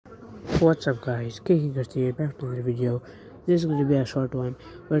What's up guys, Kiki here, back to another video. This is going to be a short one.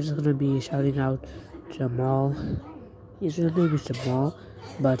 We're just going to be shouting out Jamal. His real name is Jamal,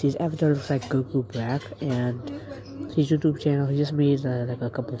 but his avatar looks like Goku Black, and his YouTube channel he just made like a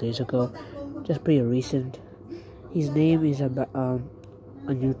couple days ago, just pretty recent. His name is on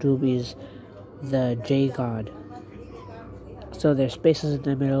YouTube is the J God. So there's spaces in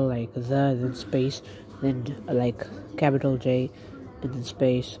the middle, like the, then space, then like capital J, and then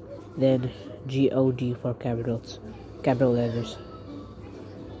space, then God for capital letters,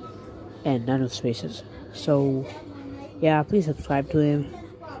 and none of spaces. So yeah, please subscribe to him.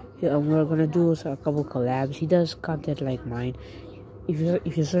 We're gonna do a couple collabs. He does content like mine. If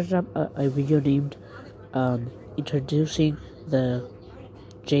you search up a video named introducing the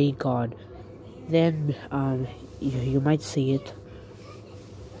J God, then you might see it.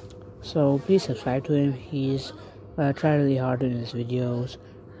 So please subscribe to him. He's trying really hard in his videos.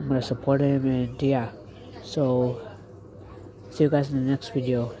 I'm gonna support him, and yeah. So see you guys in the next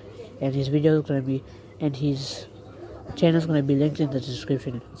video. And his video is gonna be, and his channel is gonna be linked in the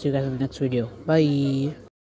description. See you guys in the next video. Bye.